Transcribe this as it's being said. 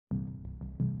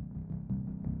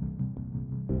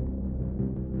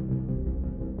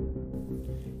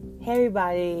Hey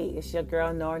everybody, it's your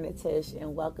girl Nora Tish,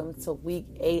 and welcome to week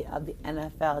 8 of the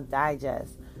NFL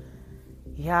Digest.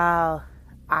 Y'all,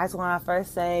 I just want to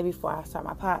first say before I start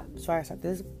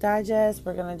this digest,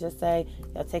 we're gonna just say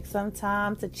y'all take some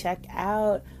time to check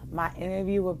out my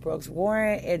interview with Brooks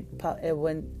Warren. It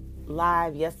went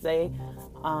live yesterday,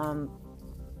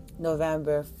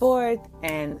 November 4th,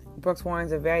 and Brooks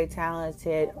Warren's a very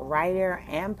talented writer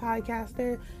and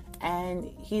podcaster. And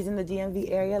he's in the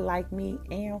DMV area like me,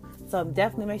 and so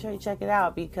definitely make sure you check it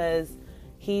out because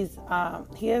he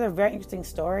has a very interesting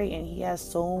story and he has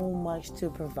so much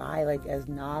to provide, like as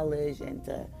knowledge and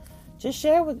to just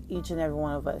share with each and every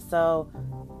one of us. So,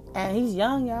 and he's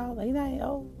young, y'all. He's not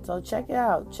old. So check it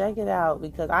out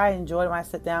because I enjoyed my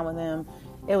sit down with him.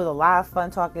 It was a lot of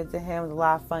fun talking to him. It was a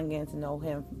lot of fun getting to know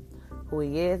him, who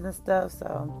he is and stuff.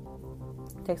 So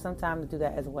take some time to do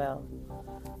that as well.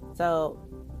 So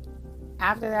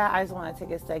after that, I just want to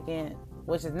take a second,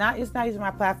 which is not using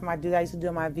my platform. I used to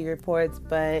do my V reports,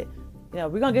 but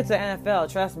we're gonna get to the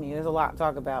NFL. Trust me, there's a lot to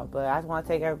talk about. But I just want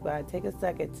to take a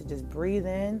second to just breathe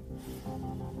in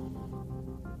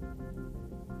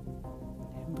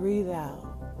and breathe out.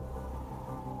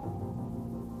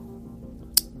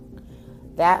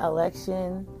 That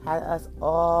election had us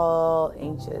all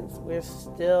anxious. We're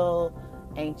still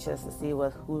anxious to see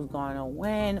who's going to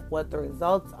win, what the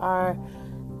results are.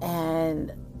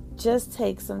 And just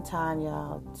take some time,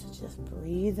 y'all, to just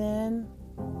breathe in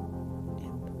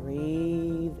and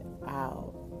breathe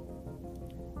out.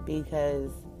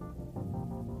 Because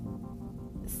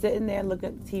sitting there looking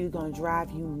at the TV is going to drive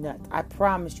you nuts. I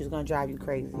promise you it's going to drive you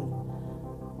crazy.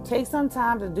 Take some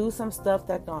time to do some stuff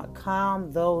that's going to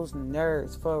calm those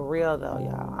nerves. For real, though,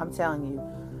 y'all. I'm telling you.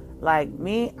 Like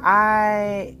me,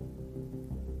 I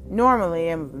normally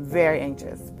am very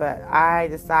anxious, but I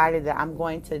decided that I'm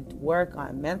going to work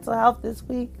on mental health this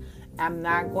week. I'm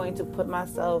not going to put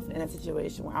myself in a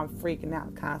situation where I'm freaking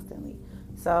out constantly.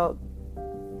 So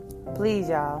please,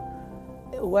 y'all,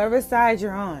 whatever side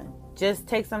you're on, just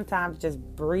take some time to just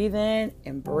breathe in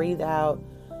and breathe out.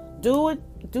 Do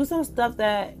some stuff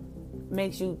that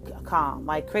makes you calm.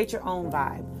 Like create your own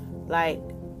vibe. Like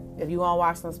if you want to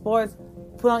watch some sports,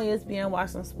 put on ESPN, watch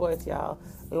some sports, y'all.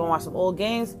 If you want to watch some old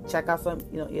games, check out some,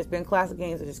 ESPN classic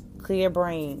games to just clear your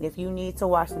brain. If you need to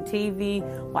watch some TV,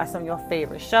 watch some of your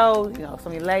favorite shows, some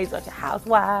of your ladies, watch your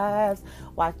Housewives,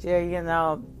 watch your,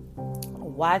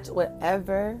 watch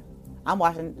whatever. I'm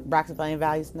watching Braxton Fame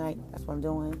Values tonight. That's what I'm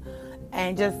doing.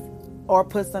 And or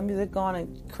put some music on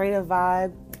and create a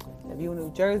vibe. If you're in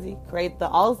New Jersey, create the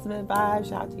ultimate vibe.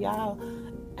 Shout out to y'all.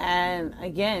 And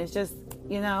again, it's just,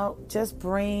 just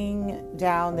bring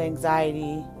down the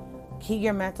anxiety. Keep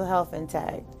your mental health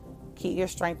intact. Keep your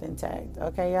strength intact.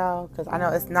 Okay, y'all? Because I know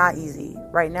it's not easy.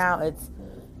 Right now,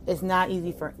 it's not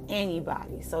easy for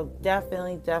anybody. So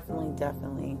definitely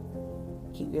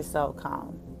keep yourself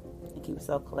calm and keep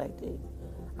yourself collected.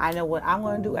 I know what I'm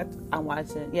going to do. I'm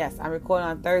watching. Yes, I'm recording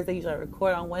on Thursday. Usually I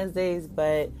record on Wednesdays,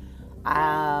 but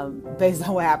based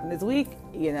on what happened this week,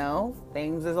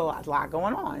 there's a lot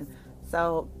going on.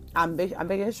 So I'm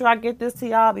making sure I get this to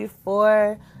y'all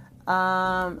before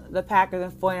the Packers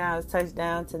and 49ers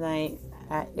touchdown tonight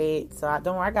at 8. So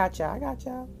don't worry, I got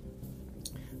y'all.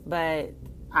 But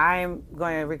I'm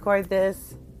going to record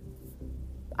this.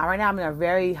 Right now I'm in a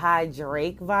very high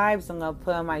Drake vibe, so I'm going to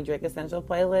put on my Drake Essential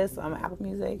playlist on my Apple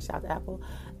Music. Shout out to Apple.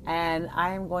 And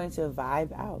I am going to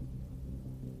vibe out.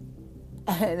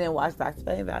 And then watch back to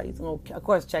Playing Values. And we'll, of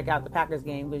course, check out the Packers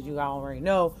game because you already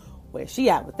know where she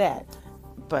at with that.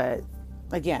 But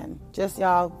again, just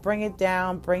y'all bring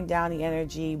down the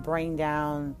energy, bring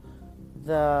down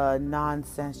the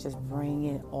nonsense, just bring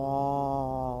it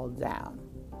all down.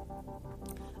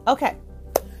 Okay,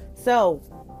 so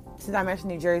since I mentioned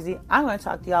New Jersey, I'm going to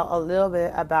talk to y'all a little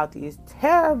bit about these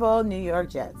terrible New York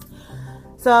Jets.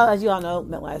 So as you all know,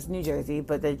 MetLife is New Jersey,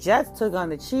 but the Jets took on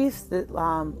the Chiefs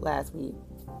last week.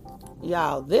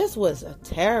 Y'all, this was a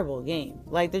terrible game.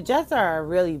 Like, the Jets are a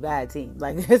really bad team.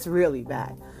 Like, it's really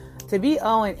bad. To be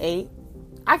 0-8,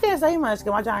 I can't say much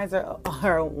because my Giants are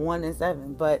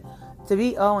 1-7. But to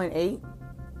be 0-8,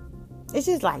 it's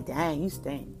just like, dang, you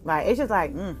stink. Like, it's just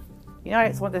like, I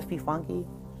just want this to be funky.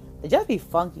 It just be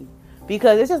funky.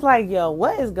 Because it's just like, yo,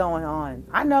 what is going on?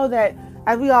 I know that,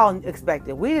 as we all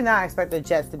expected, we did not expect the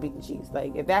Jets to beat the Chiefs.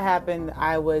 Like, if that happened,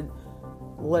 I would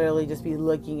literally just be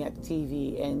looking at the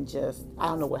TV and just, I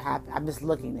don't know what happened. I'm just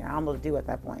looking there. I don't know what to do at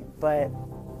that point. But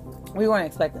we weren't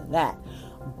expecting that.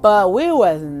 But we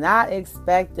was not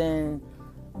expecting,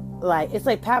 like, it's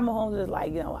like Pat Mahomes is like,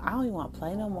 I don't even want to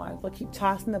play no more. But keep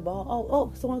tossing the ball.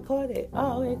 Oh, someone caught it.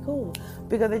 Oh, okay, cool.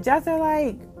 Because the Jets are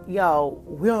like, yo,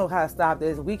 we don't know how to stop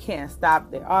this. We can't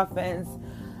stop their offense.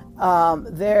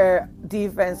 Their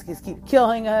defense just keep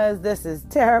killing us. This is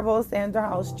terrible. Sam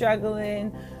Darnold's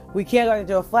struggling. We can't go to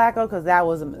Joe Flacco because that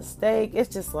was a mistake. It's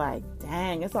just like,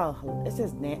 dang, it's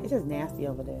just nasty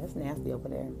over there. It's nasty over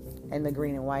there in the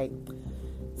green and white.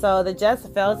 So the Jets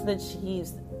fell to the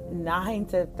Chiefs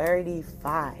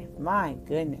 9-35. My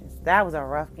goodness, that was a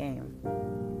rough game.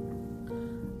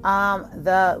 One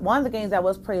of the games that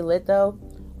was pretty lit though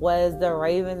was the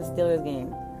Ravens Steelers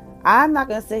game. I'm not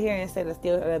gonna sit here and say the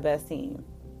Steelers are the best team.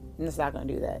 I'm just not gonna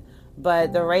do that.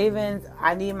 But the Ravens,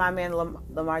 I need my man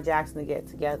Lamar Jackson to get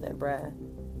together, bruh.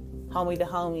 Homie to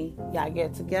homie, y'all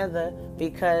get together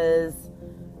because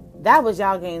that was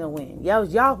y'all game to win. Y'all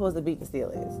supposed to beat the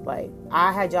Steelers. Like,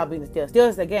 I had y'all beating the Steelers.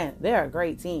 Steelers, again, they're a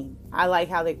great team. I like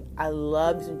how I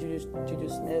love some Juju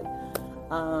Smith.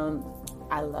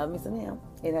 I love me some him.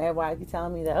 You know, everybody keep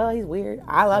telling me that, oh, he's weird.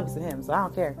 I love me some him, so I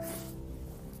don't care.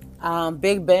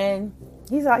 Big Ben,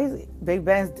 Big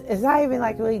Ben is not even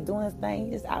like really doing his thing.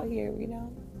 He's just out here, you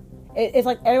know. It's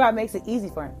like everybody makes it easy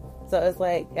for him. So it's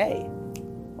like, hey,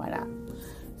 why not?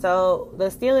 So the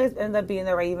Steelers ended up beating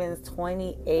the Ravens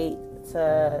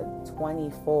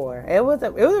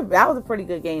 28-24. That was a pretty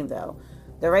good game though.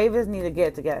 The Ravens need to get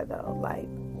it together though, like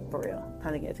for real.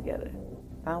 Time to get it together.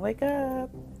 I'll wake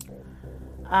up.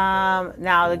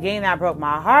 Now the game that broke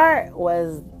my heart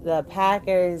was the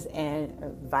Packers and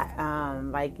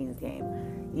Vikings game.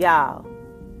 Y'all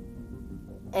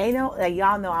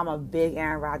know I'm a big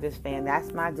Aaron Rodgers fan.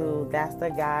 That's my dude. That's the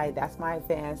guy. That's my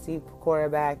fantasy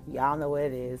quarterback. Y'all know what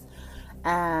it is.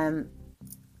 To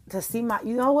see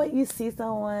you see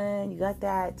someone, you got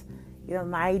that,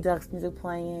 Mighty Ducks music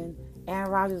playing.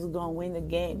 Aaron Rodgers is going to win the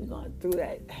game. He's going to throw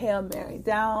that Hail Mary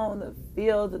down the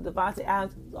field. The Devontae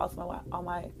Adams, also on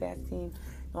my fantasy team.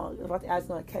 Devontae Adams is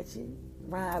going to catch it,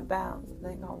 run out of bounds.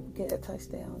 They're going to get a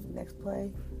touchdown next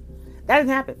play. That didn't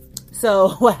happen. So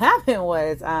what happened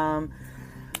was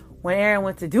when Aaron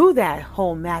went to do that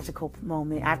whole magical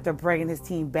moment after bringing his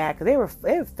team back, because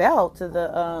they fell to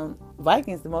the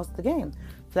Vikings the most of the game.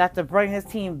 So after bringing his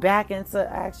team back into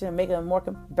action, making them more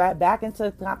back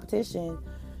into competition,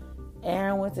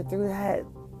 Aaron went to through that.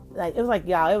 Like, it was like,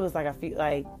 y'all, it was like a few,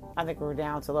 like, I think we were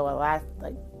down to the last,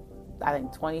 like, I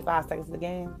think 25 seconds of the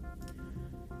game.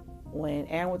 When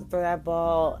Aaron went to throw that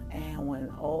ball, and when,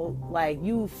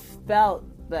 you felt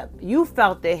the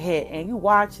hit, and you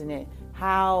watching it,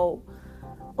 how,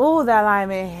 that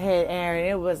lineman hit Aaron.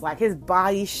 It was like his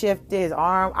body shifted, his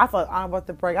arm. I thought his arm about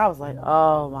to break. I was like,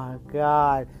 oh my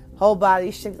God. Whole body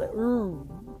shifted,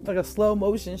 like a slow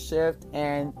motion shift,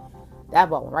 and that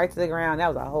ball went right to the ground.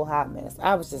 That was a whole hot mess.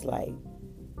 I was just like,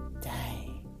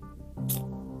 dang.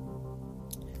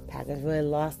 Packers really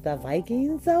lost the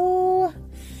Vikings, though.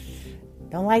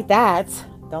 Don't like that.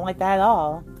 Don't like that at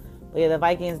all. But yeah, the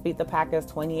Vikings beat the Packers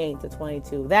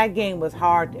 28-22. That game was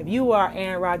hard. If you are an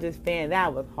Aaron Rodgers fan,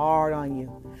 that was hard on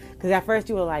you. Because at first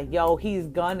you were like, yo, he's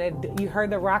gonna... You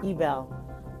heard the Rocky Bell.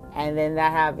 And then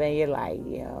that happened. You're like,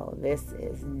 yo, this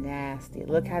is nasty.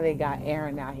 Look how they got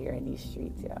Aaron out here in these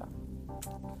streets, yo.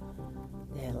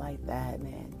 Didn't like that,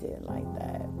 man. Didn't like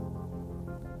that.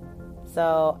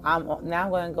 So I'm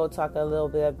going to go talk a little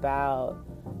bit about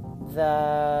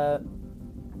the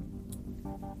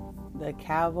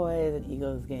Cowboys and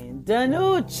Eagles game. The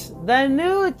Nooch.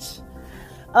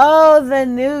 Oh, the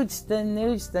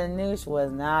Nooch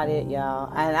was not it,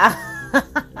 y'all. And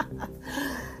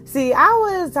see, I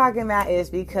was talking about it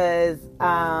because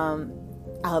I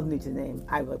love Nooch's name.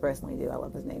 I personally do. I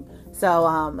love his name. So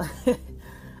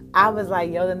I was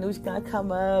like, yo, the Nooch gonna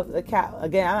come up.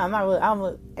 Again, I'm not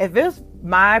really. If it's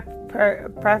my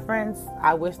preference,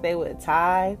 I wish they would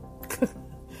tie,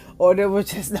 or there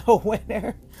was just no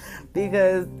winner.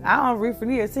 Because I don't root for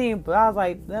neither team, but I was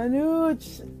like, the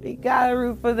Nooch, we gotta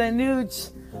root for the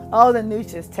Nooch. Oh, the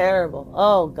Nooch is terrible.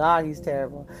 Oh God, he's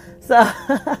terrible. So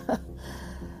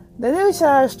the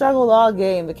Nooch struggled all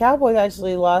game. The Cowboys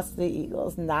actually lost to the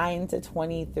Eagles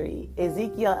 9-23.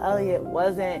 Ezekiel Elliott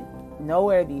wasn't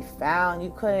nowhere to be found.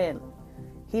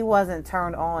 He wasn't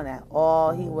turned on at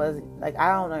all. He was like,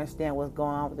 I don't understand what's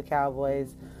going on with the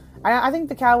Cowboys. I think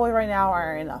the Cowboys right now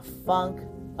are in a funk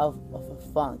of a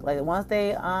funk. Like, once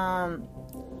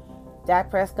Dak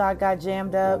Prescott got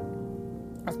jammed up,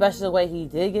 especially the way he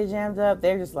did get jammed up,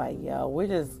 they're just like, yo, we're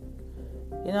just,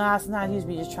 how sometimes you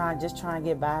be just trying to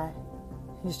get by.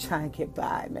 He's trying to get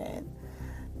by, man.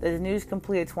 The News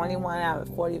completed 21 out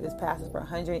of 40 of his passes for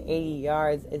 180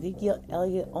 yards. Ezekiel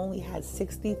Elliott only had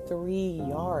 63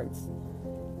 yards.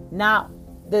 Now,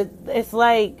 it's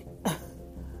like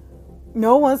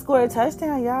no one scored a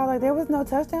touchdown, y'all. Like, there was no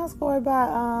touchdown scored by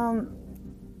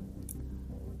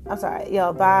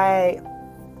by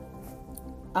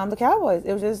the Cowboys.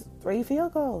 It was just 3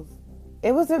 field goals.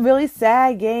 It was a really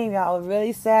sad game, y'all. A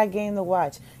really sad game to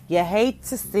watch. You hate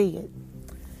to see it.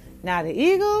 Now the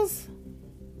Eagles,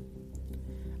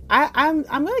 I'm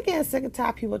really getting sick and tired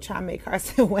of people trying to make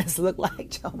Carson Wentz look like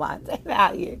Joe Montana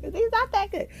out here because he's not that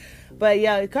good. But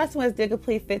yeah, Carson Wentz did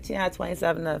complete 15 out of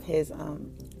 27 of his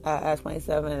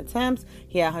 27 attempts.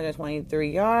 He had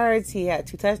 123 yards. He had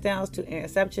 2 touchdowns, 2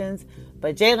 interceptions.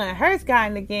 But Jalen Hurts got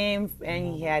in the game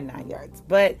and he had 9 yards.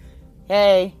 But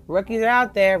hey, rookies are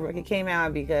out there. Rookie came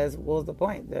out because what was the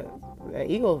point? The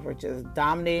Eagles were just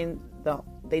dominating.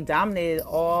 They dominated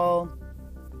all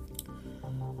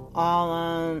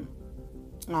 3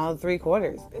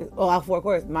 quarters. All 4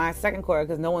 quarters. My second quarter,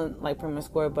 because no one pretty much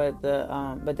scored, but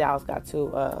Dallas got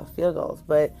 2 field goals.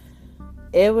 But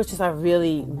it was just a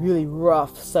really, really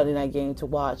rough Sunday night game to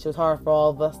watch. It was hard for all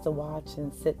of us to watch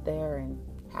and sit there and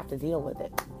have to deal with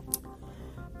it.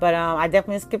 But I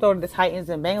definitely skipped over the Titans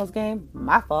and Bengals game.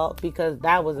 My fault, because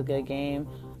that was a good game.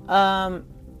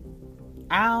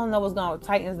 I don't know what's going on with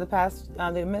Titans the past.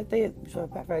 They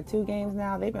for 2 games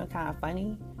now. They've been kind of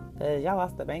funny because y'all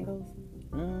lost the Bengals.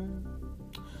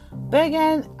 But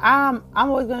again, I'm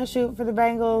always going to shoot for the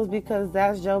Bengals because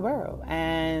that's Joe Burrow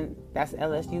and that's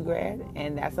LSU grad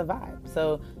and that's a vibe.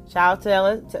 So shout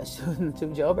out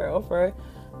to Joe Burrow for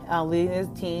leading his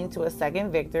team to a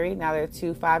second victory. Now they're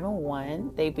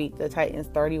 2-5-1. They beat the Titans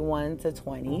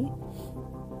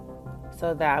 31-20.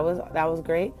 So that was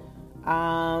great.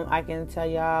 I can tell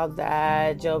y'all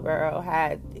that Joe Burrow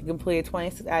had completed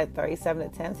 26 out of 37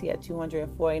 attempts. He had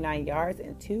 249 yards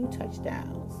and 2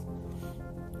 touchdowns.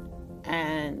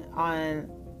 And on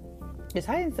the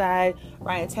Titans side,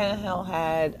 Ryan Tannehill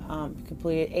had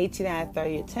completed 18 out of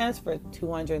 30 attempts for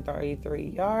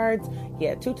 233 yards. He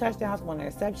had 2 touchdowns, 1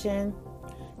 interception.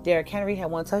 Derrick Henry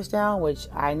had 1 touchdown, which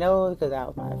I know because that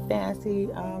was my fantasy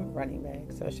running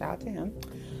back. So shout out to him.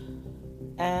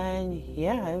 And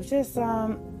yeah, it was just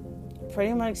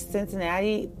pretty much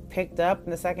Cincinnati picked up in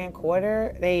the second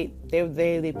quarter. They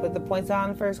put the points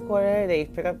on in the first quarter. They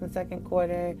picked up in the second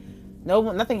quarter.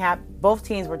 Nothing happened. Both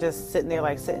teams were just sitting there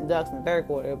like sitting ducks in the third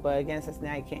quarter. But again,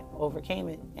 Cincinnati overcame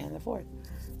it in the fourth.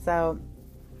 So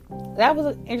that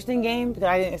was an interesting game because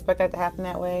I didn't expect that to happen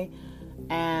that way.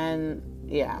 And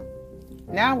yeah,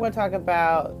 now I'm going to talk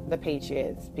about the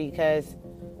Patriots because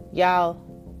y'all.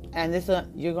 And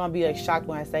you're going to be shocked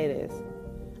when I say this.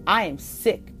 I am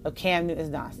sick of Cam Newton's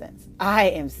nonsense. I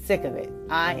am sick of it.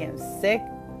 I am sick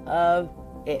of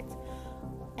it.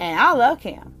 And I love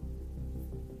Cam.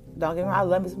 Don't get me wrong, I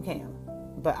love me some Cam.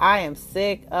 But I am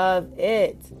sick of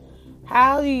it.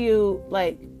 How do you,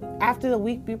 after the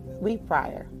week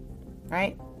prior,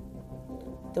 right?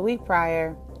 The week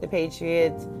prior, the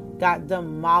Patriots got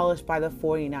demolished by the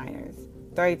 49ers,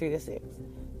 33-6.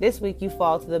 This week you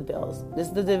fall to the Bills. This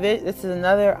is the division. This is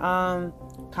another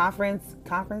conference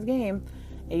game,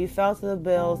 and you fell to the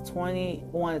Bills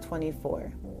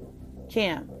 21-24.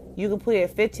 Cam, you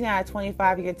completed 15 out of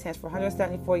 25 of your attempts for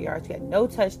 174 yards. You had no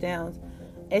touchdowns.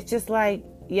 It's just you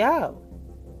had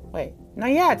a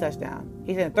touchdown.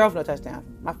 He didn't throw for no touchdowns.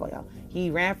 My fault, y'all.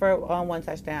 He ran for 1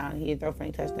 touchdown. He didn't throw for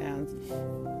any touchdowns.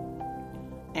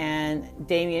 And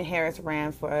Damian Harris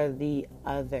ran for the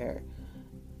other.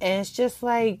 And it's just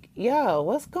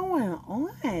what's going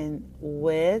on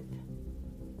with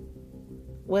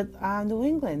New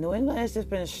England? New England has just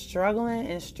been struggling.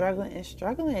 And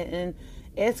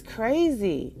it's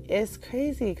crazy. It's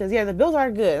crazy. Because, the Bills are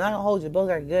good. I'm not going to hold you. The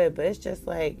Bills are good. But it's just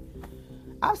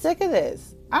I'm sick of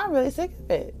this. I'm really sick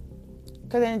of it.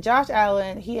 Because then Josh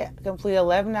Allen, he completed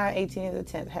 11 out of 18 of the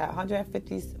attempts, had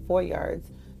 154 yards.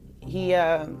 He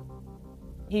ran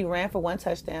for 1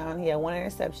 touchdown. He had 1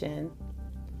 interception.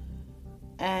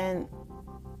 And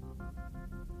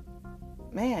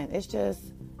man, it's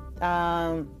just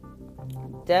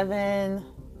Devin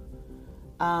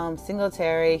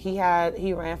Singletary.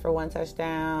 He ran for 1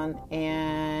 touchdown,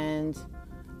 and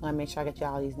let me make sure I get you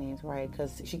all these names right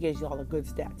because she gives you all the good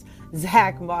stats.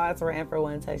 Zach Moss ran for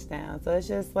 1 touchdown. So it's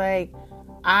just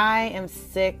I am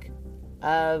sick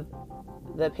of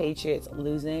the Patriots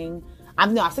losing.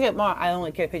 I'm sick of more. I don't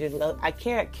really care if Patriots lose. I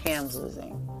care at Cam's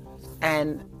losing,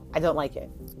 and I don't like it.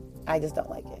 I just don't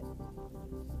like it.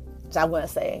 So I'm going to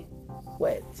say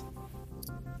what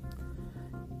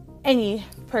any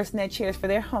person that cheers for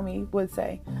their homie would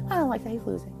say. I don't like that he's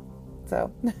losing.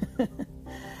 So,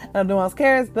 no one else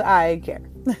cares, but I care.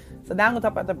 So now I'm going to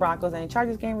talk about the Broncos and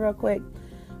Chargers game real quick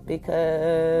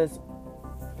because,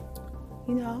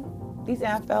 these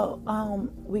NFL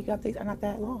week updates are not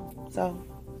that long. So,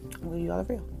 I'm going to give you all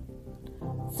the real.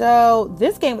 So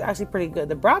this game was actually pretty good.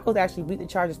 The Broncos actually beat the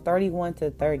Chargers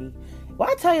 31-30. Well,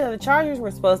 I tell you, the Chargers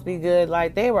were supposed to be good.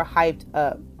 Like, they were hyped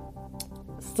up.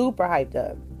 Super hyped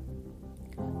up.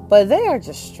 But they are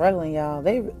just struggling, y'all.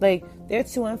 They're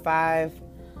 2-5.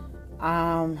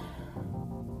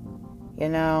 You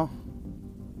know,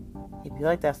 it be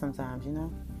like that sometimes, you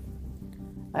know.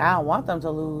 Like, I don't want them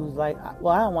to lose. I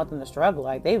don't want them to struggle.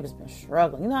 Like, they've just been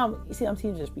struggling. You know, you see them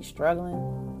teams just be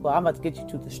struggling. Well, I'm about to get you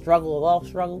to the struggle of all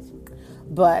struggles.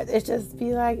 But it's just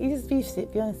be like, you just be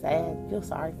feeling sad. Feel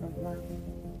sorry for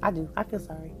them. I do. I feel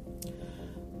sorry.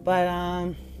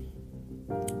 But,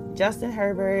 Justin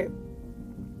Herbert,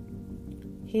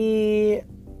 he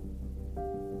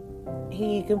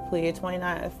completed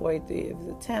 29 of 43 of his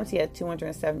attempts. He had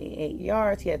 278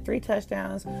 yards. He had 3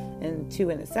 touchdowns and 2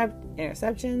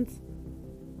 interceptions.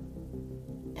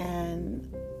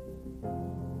 And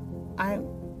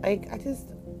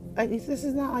this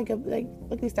is not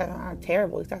look, these stats aren't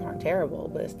terrible. These stats aren't terrible,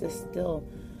 but it's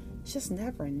just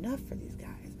never enough for these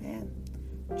guys, man.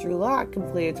 Drew Lock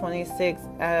completed 26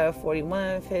 out of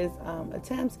 41 of his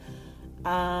attempts.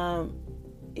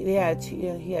 He had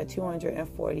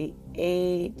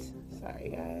 248. Sorry,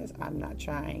 guys. I'm not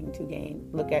trying to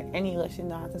look at any election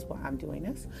nonsense while I'm doing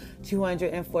this.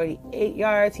 248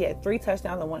 yards. He had 3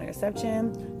 touchdowns and 1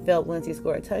 interception. Philip Lindsay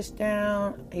scored a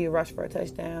touchdown. He rushed for a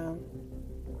touchdown.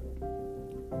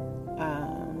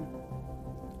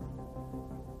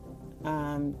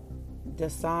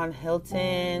 Deshaun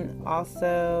Hilton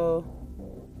also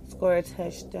scored a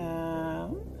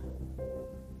touchdown.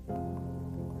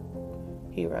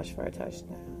 He rushed for a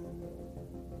touchdown.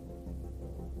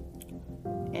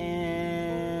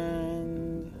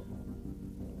 And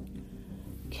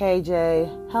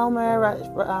KJ Helmer,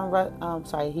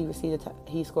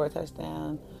 he scored a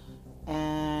touchdown.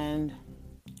 And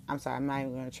I'm sorry, I'm not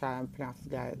even going to try and pronounce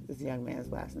this young man's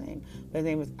last name. But his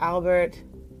name is Albert.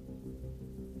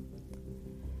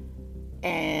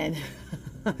 And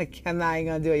I'm not even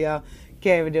going to do it, y'all.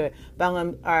 Can't even do it. But I'm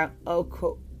going to,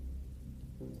 cool.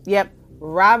 Yep.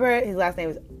 Robert, his last name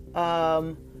is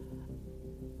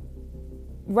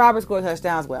Robert scored a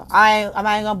touchdown as well. I'm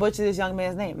not even gonna butcher this young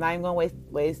man's name. I'm not even gonna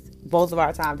waste both of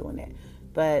our time doing that.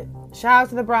 But shout out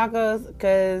to the Broncos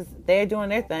because they're doing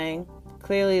their thing.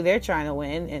 Clearly, they're trying to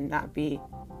win and not be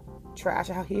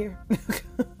trash out here.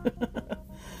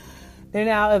 They're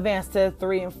now advanced to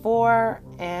 3-4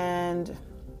 and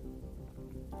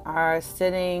are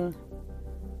sitting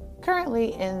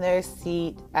currently in their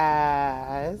seat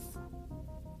as...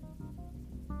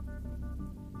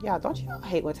 Yeah, don't you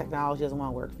hate when technology doesn't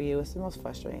want to work for you? It's the most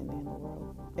frustrating thing in the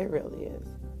world. It really is.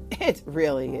 It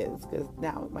really is. Because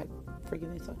now it might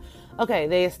freaking me so. Okay,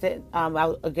 they sit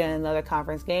again another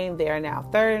conference game. They are now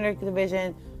 3rd in their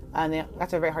division.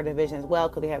 That's a very hard division as well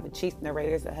because they have the Chiefs and the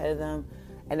Raiders ahead of them.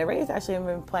 And the Raiders actually have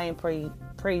been playing pretty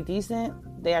decent.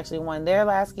 They actually won their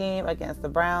last game against the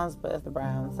Browns, but it's the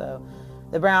Browns. So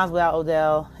the Browns without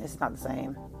Odell, it's not the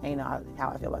same. And you know how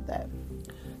I feel about that.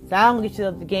 So I'm going to get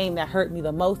you the game that hurt me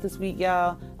the most this week,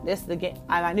 y'all. This is the game.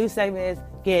 My new segment is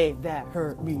Game That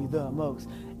Hurt Me the Most.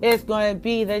 It's going to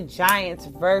be the Giants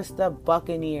versus the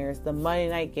Buccaneers, the Monday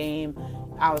night game.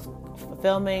 I was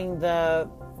filming the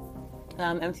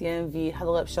MTMV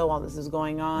Huddle Up show while this is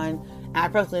going on. And I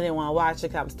personally didn't want to watch it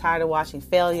because I was tired of watching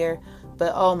failure.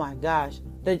 But oh my gosh.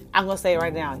 I'm going to say it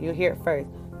right now. You'll hear it first.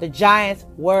 The Giants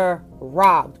were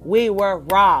robbed. We were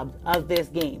robbed of this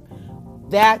game.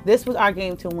 This was our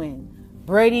game to win.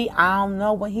 Brady, I don't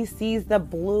know, when he sees the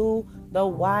blue, the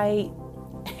white,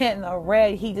 and the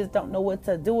red, he just don't know what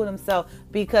to do with himself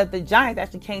because the Giants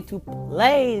actually came to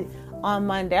play on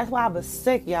Monday. That's why I was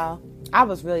sick, y'all. I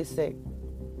was really sick.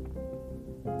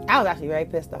 I was actually very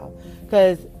pissed off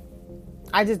because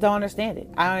I just don't understand it.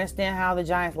 I don't understand how the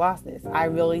Giants lost this. I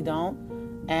really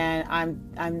don't, and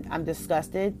I'm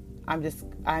disgusted. I'm just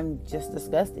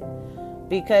disgusted.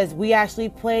 Because we actually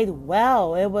played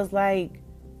well. It was like,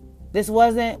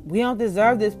 we don't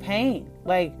deserve this pain.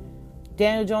 Like,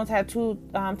 Daniel Jones had 2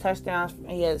 touchdowns.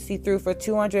 He threw for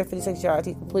 256 yards.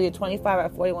 He completed 25 out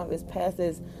of 41 of his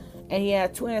passes. And he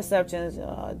had 2 interceptions.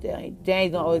 Danny's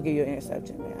going to always give you an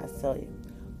interception, man. I tell you.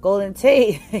 Golden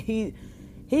Tate, he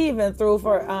even threw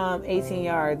for 18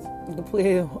 yards.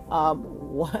 Completed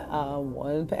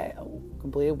one pass.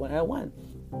 Completed 1 out of 1.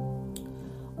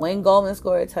 Wayne Goldman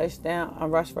scored a touchdown,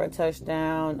 rushed for a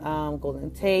touchdown. Golden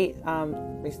Tate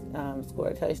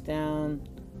scored a touchdown.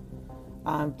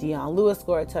 Deion Lewis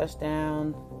scored a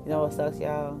touchdown. You know what sucks,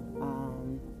 y'all?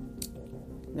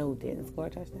 No, didn't score a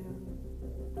touchdown.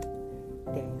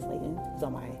 Darius Slayton was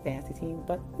on my fantasy team,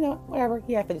 but you know, whatever.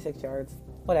 He had 56 yards.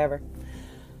 Whatever.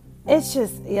 It's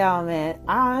just, y'all, man,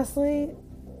 honestly,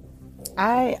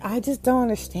 I just don't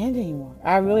understand anymore.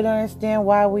 I really don't understand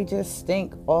why we just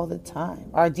stink all the time.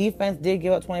 Our defense did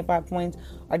give up 25 points.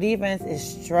 Our defense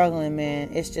is struggling, man.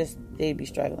 It's just, they be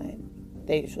struggling.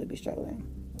 They should be struggling.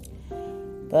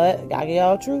 But gotta get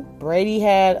y'all true. Brady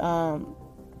had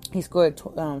he scored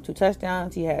 2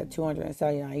 touchdowns. He had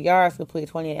 279 yards, completed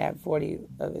 28 out of 40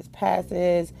 of his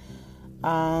passes.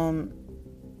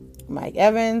 Mike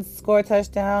Evans scored a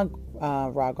touchdown.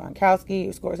 Rob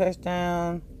Gronkowski scored a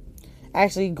touchdown.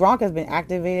 Actually, Gronk has been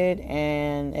activated,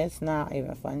 and it's not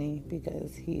even funny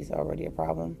because he's already a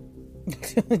problem.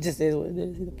 It just is what it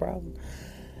is. He's a problem.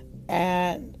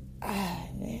 And,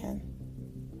 man.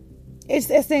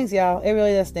 It stinks, y'all. It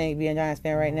really does stink being a Giants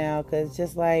fan right now because it's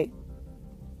just like,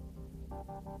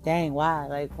 dang, why?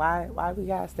 Like, why we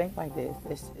gotta stink like this?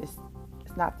 It's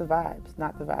not the vibes. It's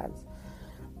not the vibes.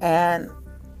 And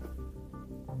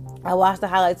I watched the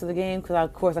highlights of the game because,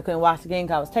 of course, I couldn't watch the game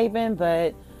because I was taping,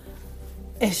 but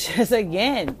it's just,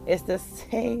 again, it's the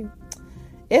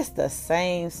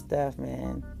same stuff,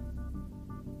 man.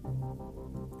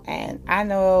 And I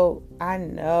know,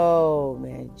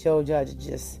 man, Joe Judge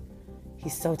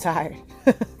he's so tired.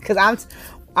 Because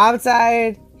I'm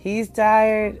tired, he's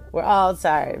tired, we're all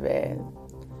tired, man.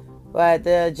 But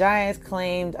the Giants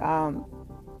claimed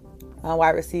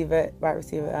wide receiver,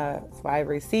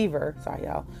 sorry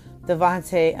y'all,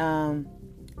 Devontae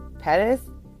Pettis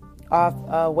off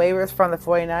waivers from the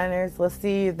 49ers. Let's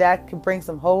see if that could bring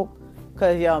some hope.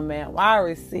 Because, yo, man, our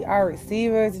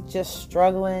receivers are just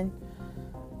struggling.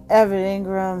 Evan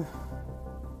Ingram,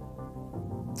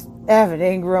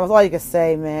 that's all you can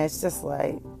say, man. It's just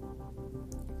like,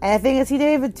 and the thing is, he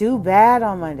didn't even do bad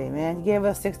on Monday, man. He gave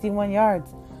us 61 yards.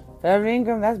 For Evan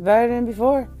Ingram, that's better than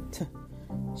before.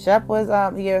 Shep was,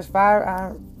 he gave us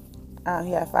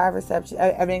he had 5 receptions.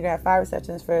 Evan Ingram had 5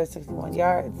 receptions for 61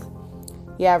 yards.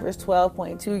 He averaged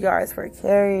 12.2 yards per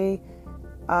carry.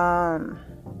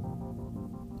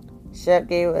 Shep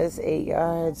gave us 8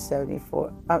 yards,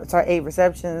 8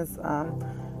 receptions,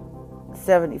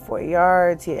 74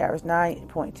 yards. He averaged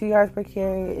 9.2 yards per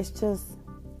carry. It's just,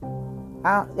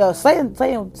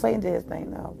 Slayton did his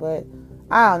thing though, but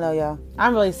I don't know, y'all.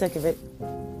 I'm really sick of it.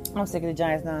 I'm sick of the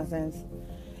Giants nonsense.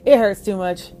 It hurts too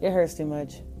much.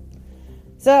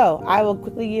 So I will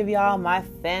quickly give y'all my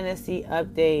fantasy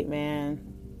update, man.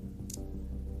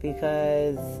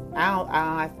 Because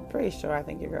I'm pretty sure I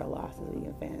think your girl lost this week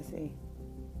in fantasy.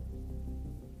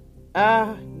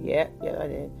 Yeah, I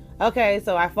did. Okay,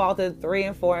 so I faltered 3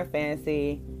 and 4 in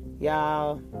fantasy,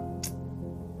 y'all.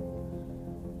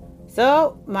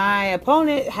 So my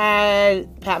opponent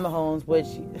had Pat Mahomes, which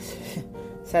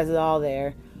says it all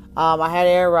there. I had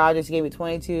Aaron Rodgers, he gave me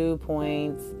 22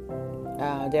 points.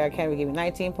 Derrick Henry gave me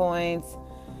 19 points.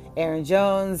 Aaron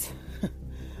Jones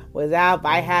was out, but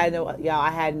I had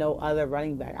no other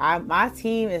running back. My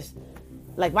team is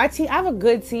like I have a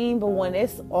good team, but when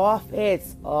it's off,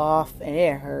 and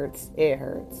it hurts.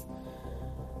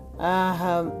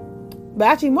 But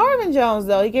actually, Marvin Jones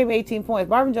though, he gave me 18 points.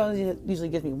 Marvin Jones usually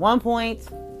gives me 1 point,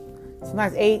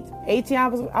 sometimes 18. I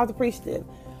was appreciative.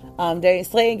 Darius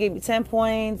Slayton gave me 10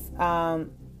 points.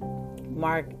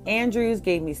 Mark Andrews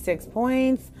gave me 6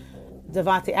 points.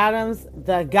 Devontae Adams,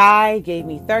 the guy, gave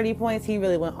me 30 points. He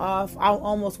really went off. I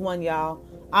almost won, y'all.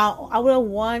 I would have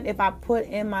won if I put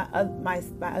in my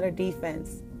other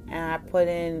defense. And I put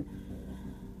in...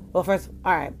 Well, first...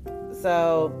 Alright.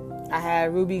 So, I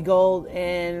had Ruby Gold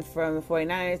in from the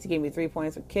 49ers. He gave me 3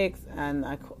 points for kicks. And,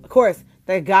 of course,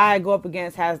 the guy I go up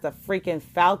against has the freaking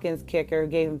Falcons kicker.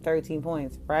 Gave him 13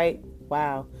 points, right?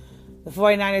 Wow. The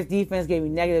 49ers defense gave me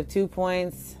 -2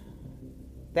 points.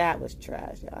 That was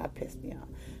trash, y'all. That pissed me off.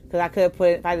 Because I could have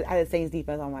if I had the Saints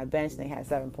defense on my bench and they had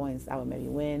 7 points, I would maybe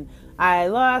win. I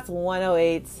lost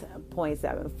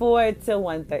 108.74 to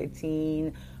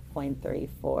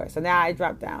 113.34. So now I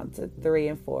dropped down to 3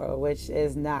 and 4, which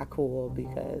is not cool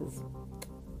because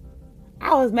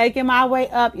I was making my way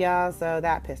up, y'all. So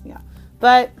that pissed me off.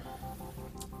 But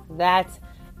that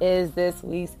is this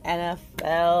week's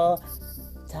NFL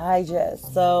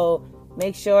Digest. So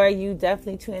make sure you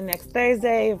definitely tune in next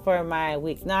Thursday for my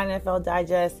Week 9 NFL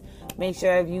Digest. Make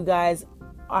sure if you guys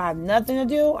have nothing to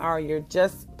do or you're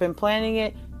just been planning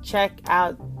it, check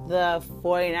out the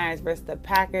 49ers versus the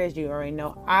Packers. You already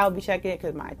know I'll be checking it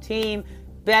because my team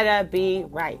better be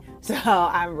right. So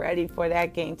I'm ready for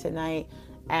that game tonight.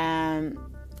 And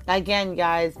again,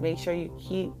 guys, make sure you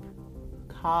keep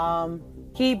calm,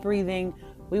 keep breathing.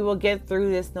 We will get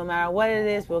through this no matter what it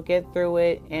is. We'll get through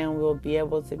it and we'll be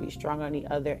able to be strong on the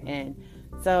other end.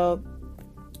 So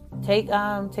take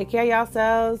care of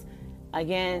yourselves.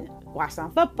 Again, watch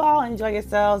some football, enjoy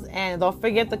yourselves, and don't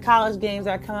forget the college games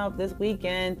that are coming up this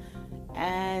weekend.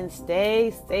 And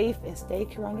stay safe and stay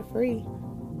corona free.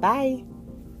 Bye.